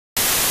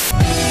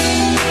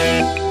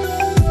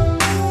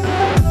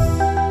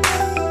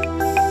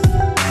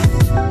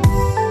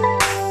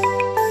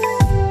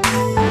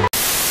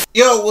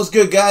Yo, what's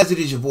good, guys? It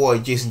is your boy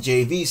Jason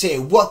JV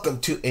saying welcome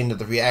to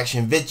another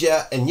reaction video.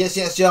 And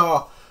yes,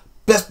 y'all,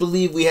 best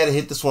believe we had to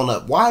hit this one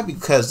up. Why?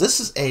 Because this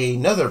is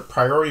another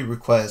priority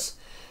request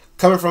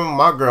coming from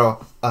my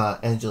girl,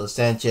 Angela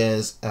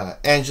Sanchez.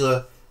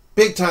 Angela,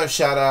 big time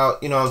shout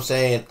out. You know what I'm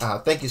saying?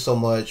 Thank you so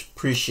much.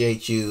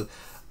 Appreciate you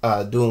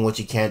doing what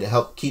you can to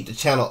help keep the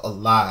channel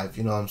alive.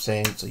 You know what I'm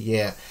saying? So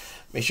yeah,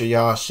 make sure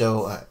y'all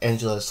show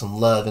Angela some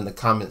love in the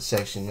comment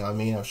section. You know what I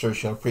mean? I'm sure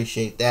she'll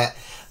appreciate that.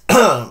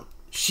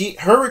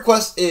 Her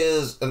request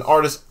is an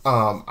artist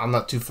I'm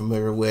not too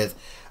familiar with,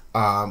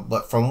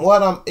 but from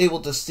what I'm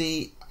able to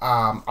see,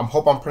 I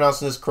hope I'm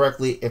pronouncing this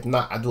correctly. If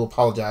not, I do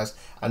apologize.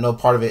 I know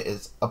part of it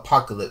is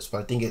Apocalypse,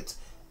 but I think it's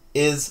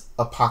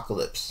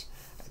IzApxcalypse.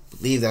 I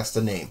believe that's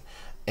the name.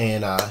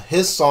 And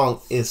his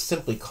song is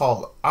simply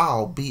called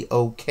I'll Be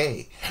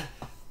Okay.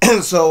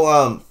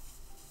 So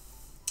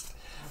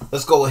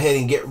let's go ahead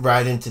and get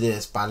right into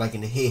this by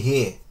liking the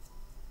hit.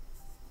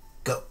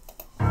 Go.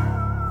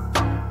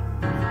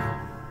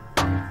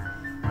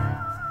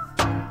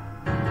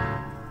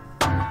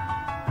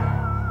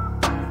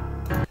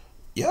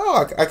 Yo,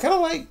 I kind of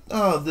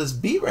like this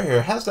beat right here.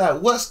 It has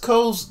that West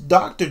Coast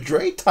Dr.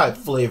 Dre type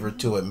flavor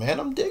to it, man.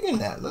 I'm digging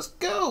that. Let's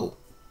go.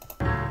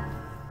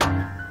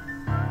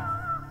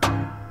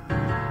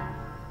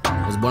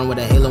 Was born with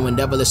a halo and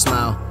devilish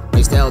smile.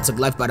 Raised hell, took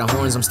life by the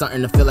horns. I'm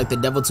starting to feel like the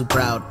devil too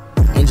proud.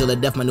 Angel of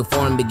death, my new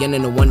form,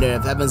 beginning to wonder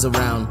if heaven's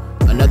around.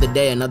 Another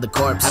day, another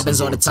corpse. Happens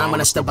all the time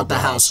when I step out the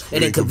house.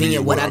 It ain't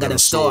convenient what I got in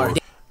store.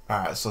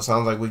 Alright, so it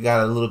sounds like we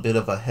got a little bit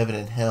of a heaven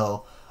and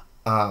hell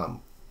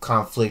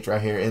conflict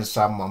right here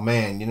inside my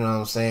man. You know what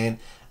I'm saying?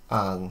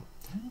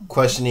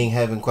 Questioning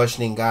heaven,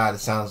 questioning God. It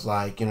sounds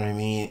like, you know what I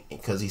mean?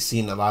 Because he's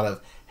seen a lot of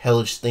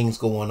hellish things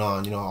going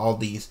on. You know, all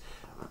these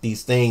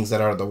things that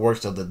are the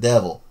works of the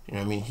devil. You know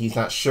what I mean? He's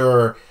not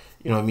sure.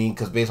 You know what I mean?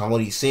 Because based on what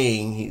he's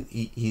seeing,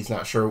 he's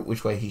not sure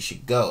which way he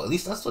should go. At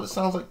least that's what it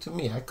sounds like to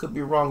me. I could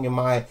be wrong in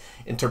my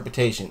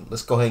interpretation.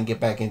 Let's go ahead and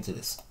get back into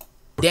this.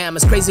 Damn,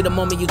 it's crazy the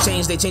moment you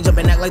change, they change up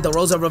and act like the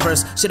roles are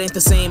reversed. Shit ain't the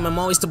same, I'm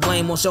always to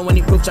blame. Won't show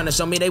any proof, trying to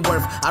show me they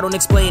worth. I don't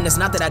explain, it's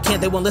not that I can't,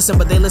 they won't listen,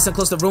 but they listen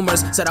close to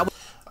rumors. Said I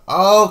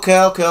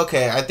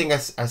Okay. I think I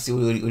see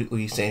what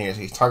he's saying here. So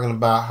he's talking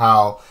about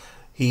how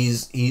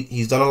he's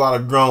done a lot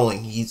of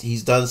growing.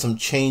 He's done some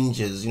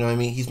changes. You know what I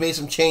mean? He's made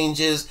some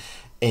changes,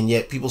 and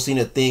yet people seem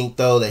to think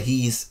though that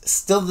he's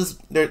still this.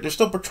 They're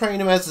still portraying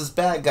him as this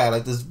bad guy,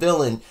 like this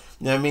villain.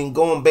 You know what I mean?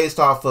 Going based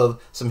off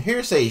of some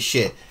hearsay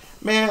shit.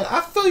 Man, I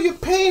feel your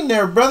pain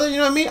there, brother. You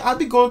know what I mean? I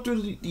be going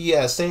through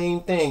the same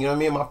thing. You know what I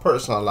mean? In my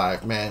personal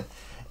life, man,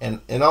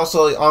 and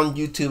also on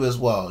YouTube as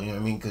well. You know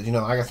what I mean? Because you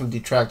know I got some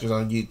detractors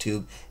on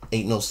YouTube.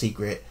 Ain't no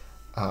secret.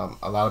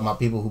 A lot of my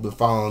people who've been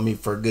following me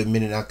for a good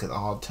minute now,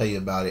 I'll tell you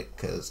about it.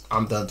 Cause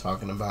I'm done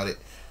talking about it,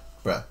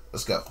 bruh.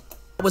 Let's go.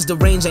 I was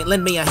deranged, ain't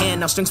lend me a hand.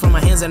 Now strings from my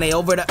hands and they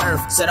over the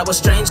earth. Said I was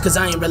strange cause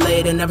I ain't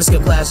related. Never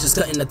skip class, just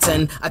cutting the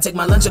 10. I take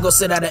my lunch and go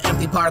sit at an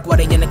empty park while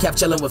they in the caf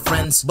chilling with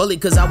friends. Bullied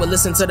cause I would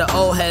listen to the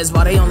old heads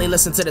while they only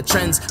listen to the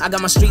trends. I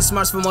got my street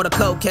smarts from all the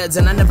cokeheads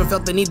and I never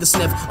felt the need to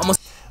sniff. Almost.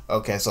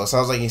 Okay, so it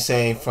sounds like he's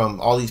saying from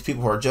all these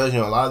people who are judging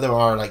him, a lot of them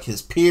are like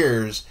his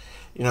peers.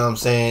 You know what I'm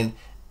saying?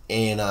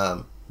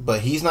 And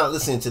but he's not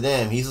listening to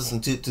them. He's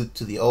listening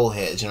to the old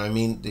heads. You know what I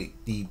mean?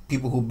 The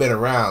people who've been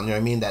around. You know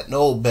what I mean? That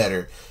know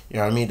better. You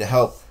know what I mean? To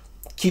help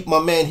keep my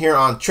man here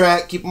on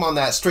track, keep him on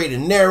that straight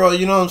and narrow,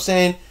 you know what I'm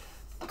saying?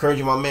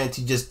 Encouraging my man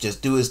to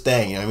just do his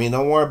thing, you know what I mean?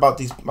 Don't worry about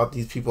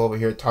these people over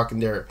here talking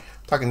their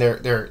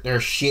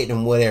shit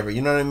and whatever.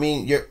 You know what I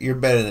mean? You're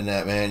better than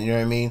that, man. You know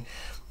what I mean?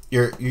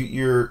 You're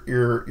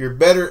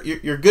better.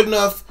 You're good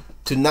enough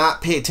to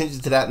not pay attention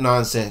to that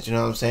nonsense. You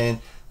know what I'm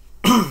saying?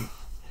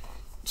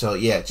 So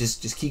yeah,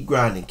 just keep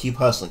grinding, keep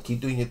hustling,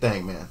 keep doing your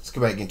thing, man. Let's get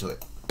back into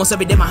it. Almost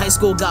every day my high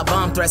school got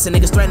bomb threats and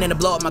niggas threatening to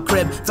blow up my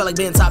crib. Felt like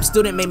being top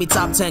student made me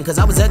top 10 cause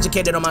I was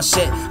educated on my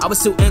shit. I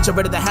was too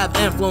introverted to have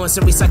influence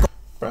and recycle.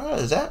 Bro,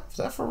 is that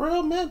for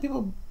real, man?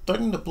 People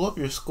threatening to blow up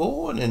your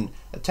school and then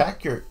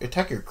attack your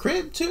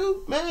crib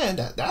too? Man,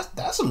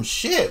 that's some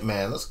shit,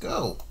 man. Let's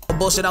go.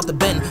 Bullshit out the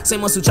bin.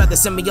 Same ones who tried to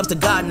send me up to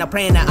God, now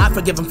praying that I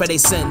forgive them for their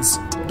sins.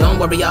 Don't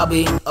worry, I'll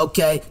be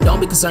okay. Don't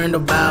be concerned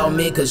about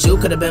me, cause you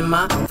could have been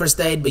my first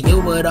aid, but you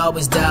would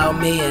always doubt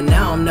me, and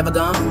now I'm never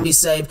gonna be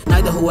saved.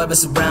 Neither whoever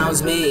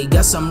surrounds me.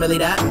 Guess I'm really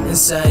that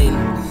insane.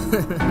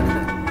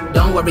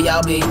 Don't worry,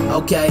 I'll be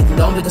okay.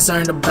 Don't be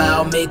concerned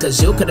about me,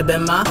 cause you could have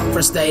been my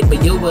first aid,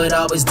 but you would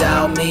always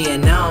doubt me,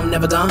 and now I'm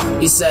never gonna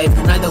be saved.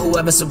 Neither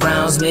whoever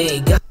surrounds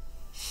me.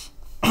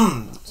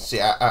 See,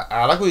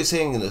 I like what he's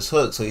saying in this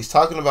hook. So he's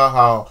talking about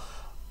how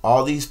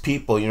all these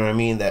people, you know what I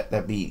mean,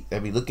 that be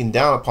looking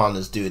down upon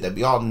this dude, that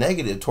be all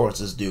negative towards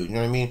this dude. You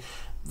know what I mean?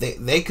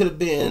 They could have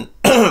been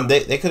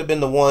they could have been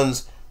the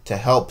ones to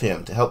help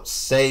him, to help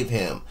save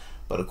him.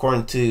 But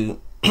according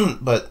to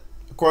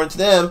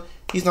them,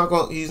 he's not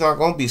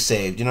going to be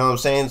saved. You know what I'm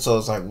saying? So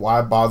it's like,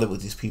 why bother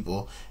with these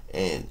people?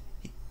 And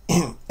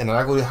I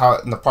like how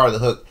in the part of the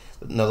hook,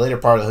 in the later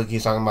part of the hook,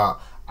 he's talking about,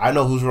 I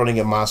know who's running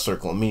in my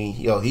circle. Meaning,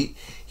 yo,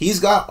 he's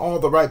got all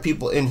the right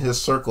people in his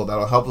circle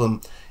that'll help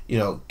him, you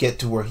know, get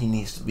to where he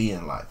needs to be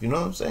in life. You know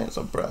what I'm saying?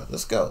 So, bro,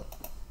 let's go.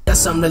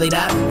 Guess I'm really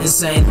that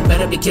insane.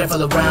 Better be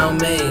careful around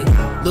me.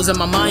 Losing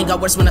my mind got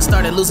worse when I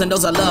started losing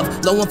those I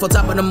love. Low one full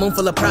top of the moon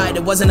full of pride.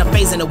 It wasn't a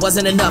phase and it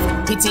wasn't enough.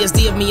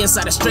 PTSD of me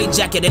inside a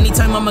straitjacket.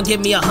 Anytime I'ma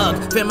give me a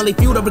hug. Family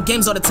feud over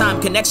games all the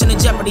time. Connection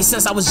and jeopardy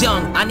since I was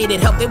young. I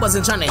needed help. They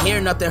wasn't trying to hear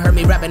nothing. Heard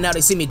me rapping. Now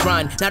they see me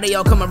grind. Now they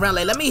all come around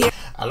like, let me hear.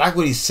 I like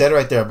what he said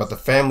right there about the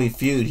Family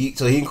Feud.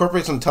 So he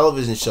incorporates some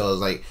television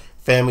shows like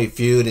Family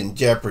Feud and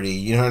Jeopardy.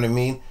 You know what I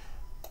mean?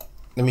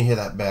 Let me hear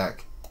that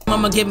back.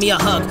 Mama give me a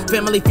hug.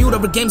 Family feud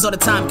over games all the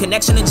time.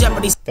 Connection and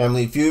jeopardy.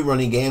 Family feud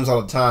running games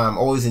all the time.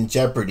 Always in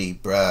jeopardy,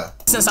 bruh.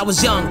 Since I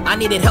was young, I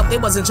needed help. They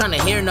wasn't trying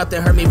to hear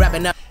nothing. Heard me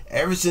rapping up.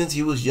 Ever since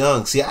he was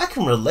young. See, I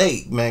can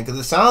relate, man, because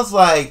it sounds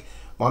like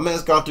my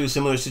man's gone through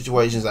similar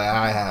situations that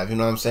I have. You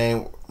know what I'm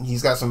saying?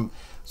 He's got some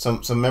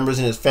members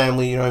in his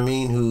family, you know what I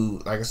mean, who,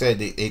 like I said,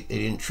 they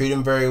didn't treat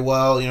him very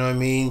well, you know what I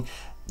mean?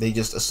 They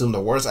just assumed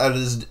the worst out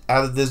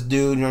of this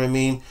dude, you know what I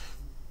mean?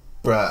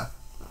 Bruh,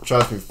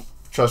 trust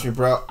me,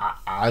 bro.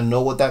 I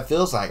know what that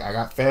feels like. I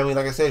got family,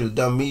 like I said, who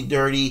done me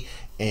dirty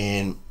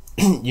and,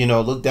 you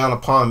know, looked down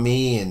upon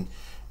me, and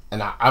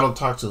I don't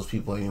talk to those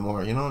people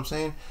anymore. You know what I'm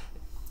saying?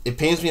 It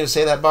pains me to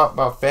say that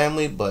about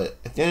family, but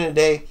at the end of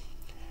the day,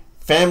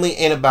 family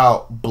ain't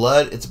about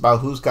blood. It's about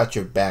who's got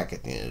your back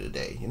at the end of the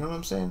day. You know what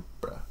I'm saying?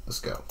 Bruh, let's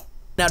go.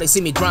 Now they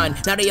see me grind.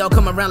 Now they all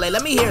come around like,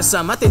 let me hear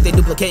some. I think they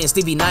duplicating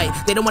Stevie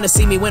Knight. They don't want to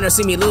see me win or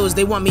see me lose.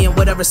 They want me in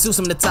whatever suits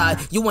them to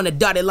tie. You want a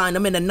dotted line,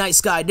 I'm in the night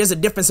sky. There's a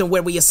difference in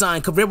where we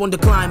assign. Career won't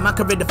decline, my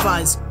career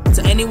defines.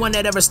 To anyone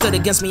that ever stood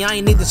against me, I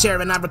ain't need the chair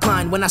and I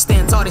recline. When I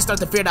stand tall, they start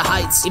to fear the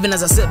heights. Even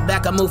as I sit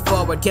back, I move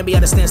forward. Can't be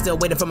at a standstill,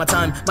 waiting for my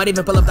time. Might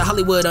even pull up the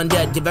Hollywood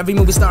undead. Give every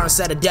movie star on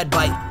set a dead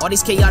bite. All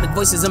these chaotic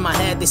voices in my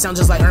head, they sound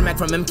just like Ermac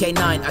from MK9.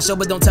 I show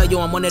but don't tell you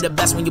I'm one of the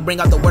best. When you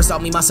bring out the worst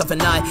out me, myself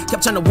and I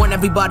kept trying to warn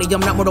everybody I'm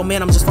not mortal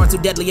man, I'm just far too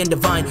deadly and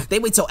divine. They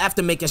wait till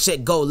after making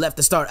shit go left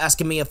to start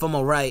asking me if I'm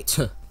alright.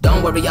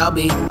 Don't worry, I'll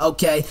be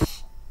okay.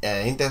 Yeah,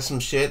 ain't that some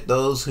shit?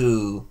 Those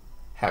who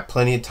have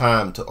plenty of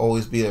time to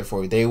always be there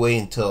for you, they wait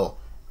until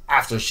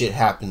after shit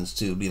happens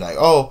to be like,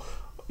 oh,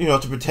 you know,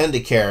 to pretend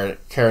to care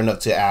enough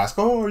to ask,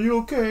 oh, are you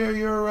okay? Are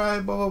you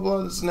alright? Blah, blah,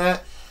 blah, this and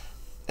that.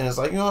 And it's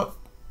like, you know what?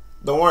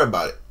 Don't worry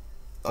about it.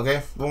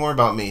 Okay? Don't worry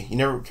about me. You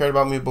never cared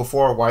about me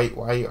before. Why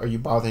are you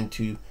bothering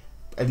to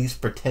at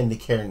least pretend to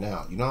care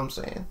now? You know what I'm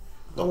saying?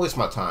 Don't waste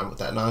my time with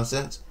that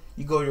nonsense.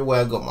 You go your way,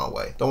 I go my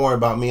way. Don't worry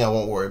about me, I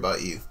won't worry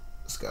about you.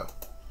 Let's go.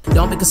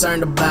 Don't be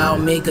concerned about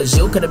me, cause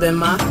you could have been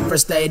my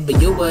first aid,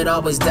 but you would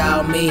always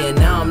doubt me, and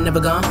now I'm never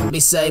gonna be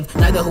saved.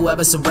 Neither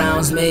whoever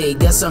surrounds me.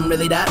 Guess I'm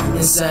really that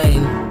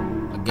insane.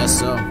 I guess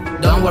so.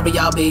 Don't worry,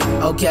 I'll be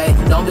okay.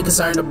 Don't be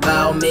concerned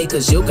about me,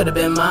 cause you could have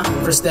been my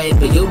first aid,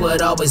 but you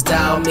would always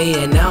doubt me,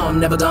 and now I'm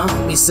never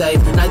gonna be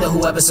saved. Neither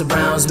whoever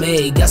surrounds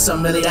me. Guess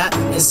I'm really that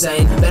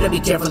insane. Better be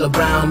careful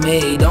around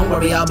me. Don't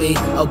worry, I'll be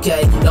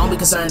okay. Don't be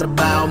concerned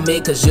about me,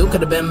 cause you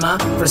could have been my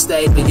first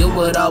aid, but you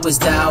would always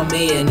doubt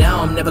me, and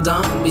now I'm never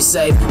gonna be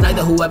saved.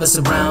 Neither whoever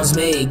surrounds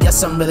me.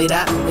 Guess I'm really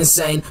that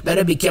insane.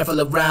 Better be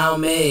careful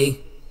around me.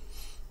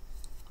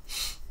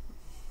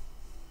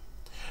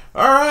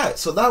 Alright,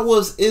 so that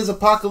was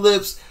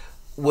IzApxcalypse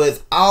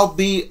with I'll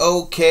Be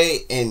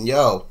Okay. And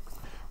yo,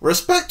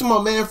 respect to my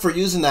man for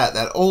using that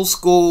old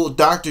school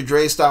Dr.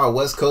 Dre style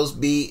West Coast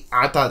beat.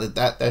 I thought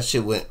that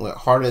shit went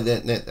harder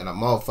than a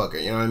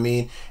motherfucker, you know what I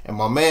mean? And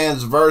my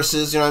man's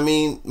verses, you know what I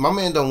mean? My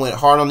man done went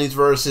hard on these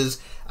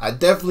verses. I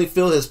definitely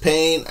feel his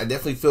pain. I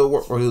definitely feel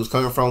where he was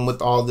coming from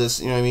with all this,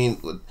 you know what I mean?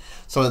 With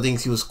some of the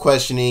things he was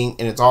questioning,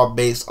 and it's all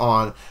based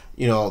on,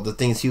 you know, the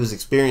things he was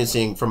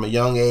experiencing from a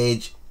young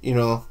age, you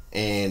know,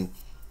 and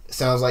it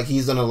sounds like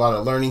he's done a lot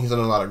of learning, he's done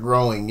a lot of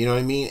growing, you know what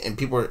I mean? And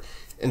people are,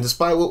 and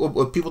despite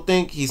what people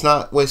think, he's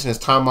not wasting his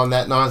time on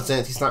that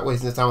nonsense, he's not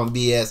wasting his time on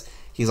BS,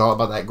 he's all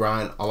about that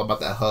grind, all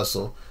about that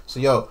hustle. So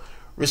yo,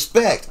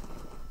 respect.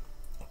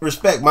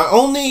 My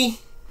only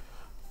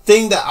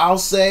thing that I'll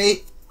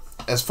say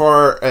as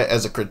far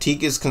as a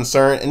critique is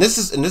concerned, and this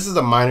is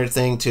a minor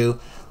thing too,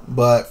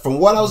 but from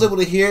what I was able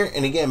to hear,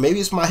 and again, maybe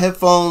it's my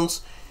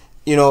headphones,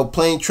 you know,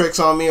 playing tricks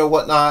on me or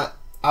whatnot,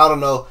 I don't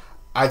know,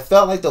 I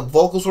felt like the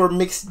vocals were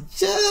mixed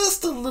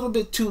just a little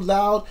bit too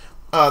loud.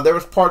 There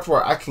was parts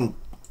where I can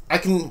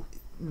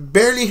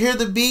barely hear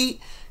the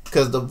beat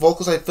because the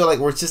vocals, I feel like,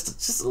 were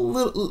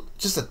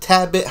just a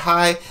tad bit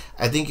high.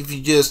 I think if you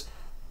just,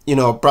 you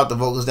know, brought the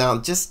vocals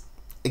down just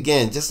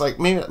like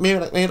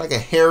maybe like a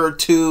hair or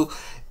two,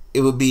 it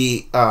would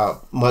be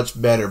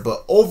much better.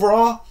 But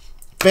overall,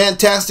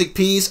 fantastic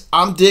piece.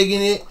 I'm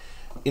digging it.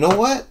 You know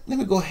what? Let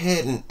me go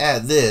ahead and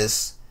add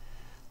this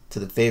to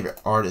the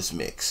favorite artist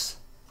mix,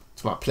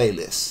 to my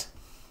playlist.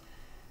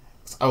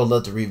 I would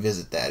love to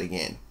revisit that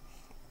again.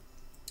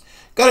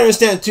 Gotta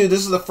understand too,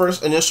 this is the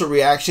first initial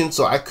reaction,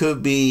 so I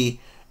could be,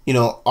 you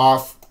know,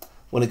 off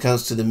when it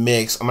comes to the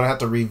mix. I'm gonna have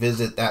to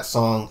revisit that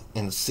song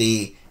and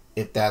see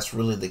if that's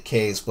really the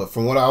case. But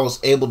from what I was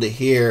able to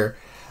hear,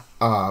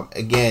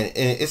 again,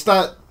 and it's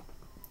not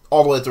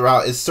all the way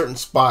throughout, it's certain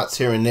spots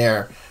here and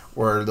there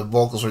where the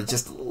vocals were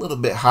just a little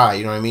bit high,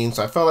 you know what I mean?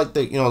 So I felt like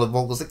the, you know, the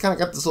vocals, they kind of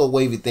got this little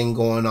wavy thing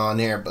going on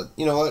there. But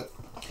you know what?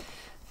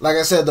 Like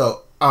I said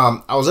though,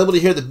 I was able to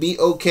hear the beat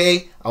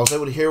okay. I was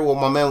able to hear what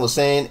my man was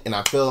saying, and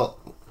I feel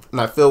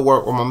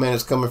where my man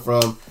is coming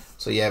from.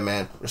 So yeah,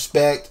 man,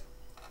 respect,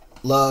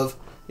 love,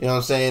 you know what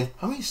I'm saying?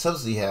 How many subs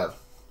does he have?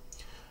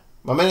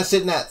 My man is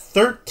sitting at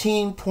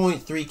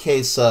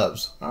 13.3k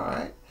subs. All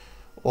right.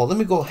 Well, let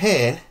me go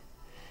ahead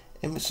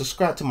and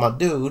subscribe to my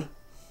dude.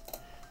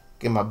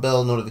 Get my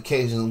bell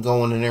notifications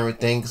going and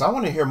everything, because I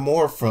want to hear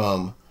more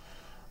from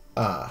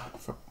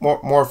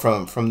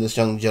from this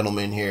young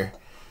gentleman here.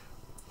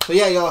 So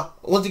yeah, y'all,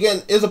 once again,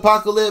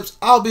 IzApxcalypse.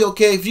 I'll be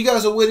okay. If you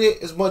guys are with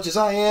it as much as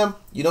I am,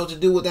 you know what to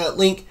do with that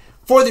link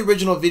for the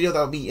original video.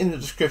 That'll be in the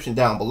description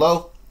down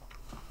below.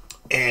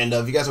 And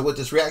if you guys are with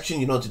this reaction,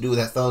 you know what to do with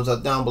that thumbs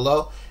up down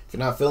below. If you're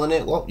not feeling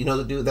it, well, you know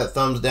what to do with that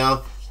thumbs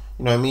down.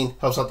 You know what I mean?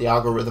 Helps out the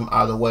algorithm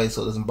either way,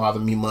 so it doesn't bother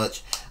me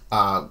much.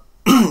 And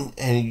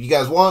if you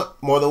guys want,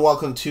 more than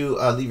welcome to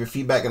leave your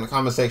feedback in the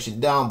comment section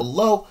down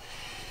below.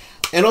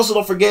 And also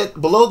don't forget,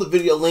 below the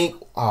video link,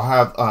 I'll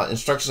have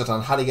instructions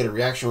on how to get a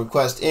reaction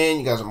request in.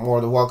 You guys are more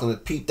than welcome to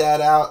peep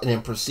that out and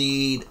then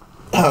proceed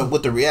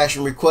with the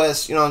reaction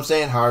request. You know what I'm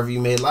saying? However you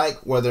may like,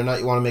 whether or not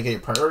you want to make a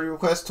priority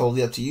request,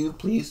 totally up to you.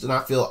 Please do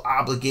not feel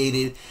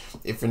obligated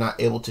if you're not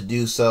able to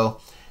do so.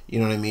 You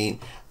know what I mean?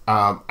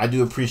 I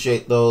do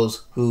appreciate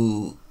those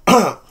who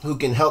who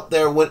can help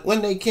there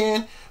when they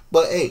can.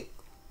 But hey,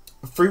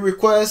 a free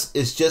request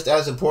is just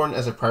as important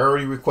as a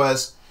priority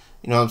request.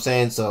 You know what I'm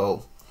saying?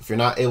 So if you're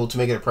not able to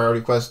make it a priority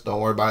request, don't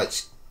worry about it.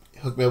 Just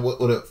hook me up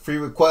with a free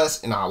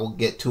request and I will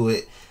get to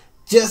it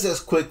just as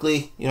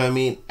quickly, you know what I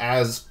mean,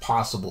 as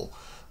possible.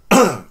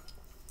 A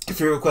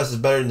free request is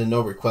better than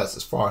no request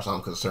as far as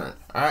I'm concerned.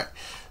 All right.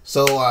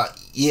 So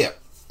yeah.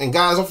 And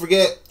guys, don't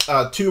forget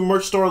 2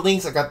 merch store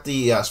links. I got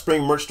the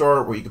spring merch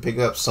store where you can pick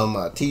up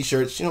some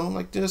t-shirts, you know,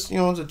 like this, you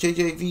know, the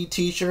JJV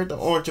t-shirt, the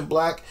orange and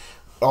black.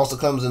 It also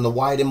comes in the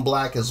white and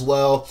black as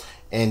well.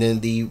 And then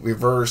the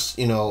reverse,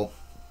 you know,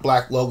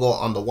 black logo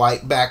on the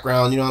white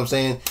background, you know what I'm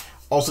saying?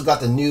 Also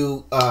got the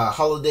new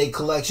holiday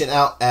collection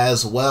out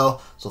as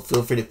well, so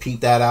feel free to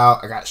peep that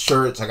out. I got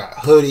shirts, I got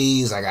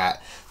hoodies, I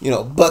got, you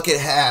know, bucket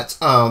hats,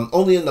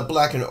 only in the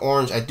black and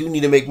orange. I do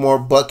need to make more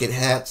bucket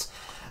hats.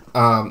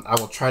 I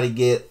will try to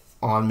get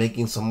on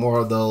making some more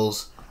of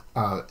those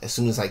as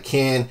soon as I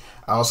can.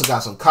 I also got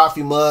some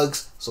coffee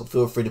mugs, so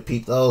feel free to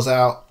peep those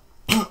out.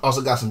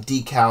 Also got some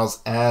decals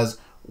as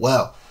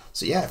well.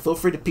 So yeah, feel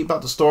free to peep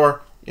out the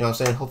store. You know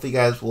what I'm saying? Hopefully you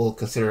guys will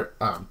consider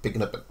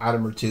picking up an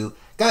item or two.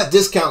 Got a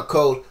discount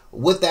code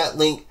with that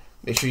link.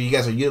 Make sure you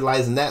guys are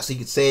utilizing that so you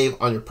can save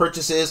on your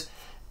purchases.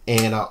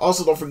 And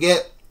also don't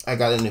forget, I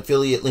got an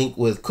affiliate link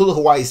with Kula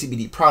Hawaii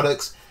CBD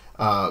products.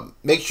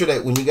 Make sure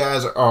that when you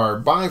guys are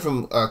buying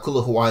from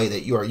Kula Hawaii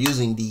that you are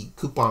using the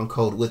coupon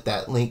code with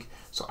that link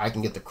so I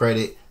can get the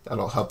credit.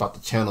 That'll help out the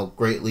channel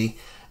greatly.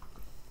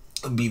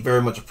 It'd be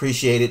very much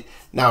appreciated.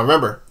 Now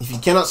remember, if you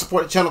cannot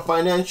support the channel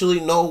financially,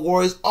 no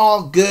worries,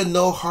 all good,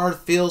 no hard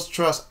feels.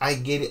 Trust, I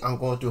get it. I'm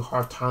going through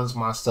hard times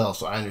myself,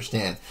 so I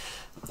understand.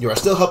 You are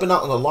still helping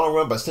out in the long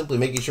run by simply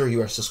making sure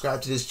you are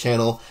subscribed to this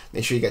channel.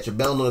 Make sure you got your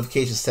bell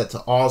notifications set to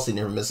all so you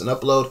never miss an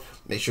upload.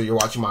 Make sure you're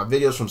watching my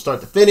videos from start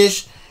to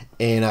finish.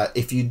 And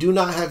if you do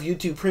not have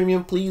YouTube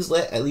Premium, please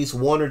let at least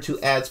 1 or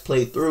 2 ads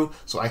play through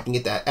so I can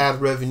get that ad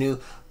revenue.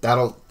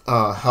 That'll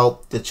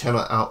help the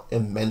channel out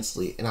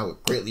immensely, and I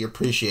would greatly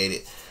appreciate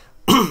it.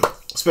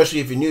 Especially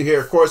if you're new here,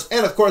 of course.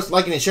 And of course,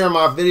 liking and sharing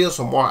my videos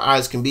so more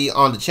eyes can be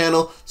on the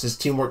channel. Since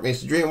teamwork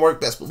makes the dream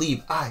work, best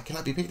believe I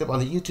cannot be picked up on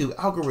the YouTube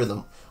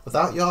algorithm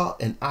without y'all,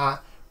 and I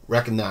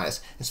recognize.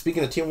 And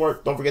speaking of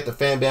teamwork, don't forget the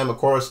fan bam, of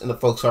course, in the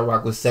folks I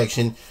rock with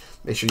section.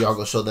 Make sure y'all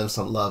go show them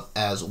some love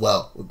as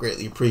well. Would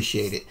greatly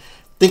appreciate it.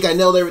 Think I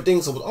nailed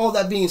everything. So with all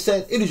that being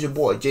said, it is your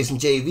boy Jason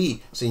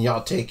JV saying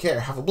y'all take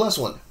care. Have a blessed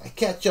one. I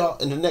catch y'all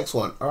in the next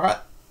one. All right.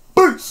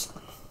 Peace.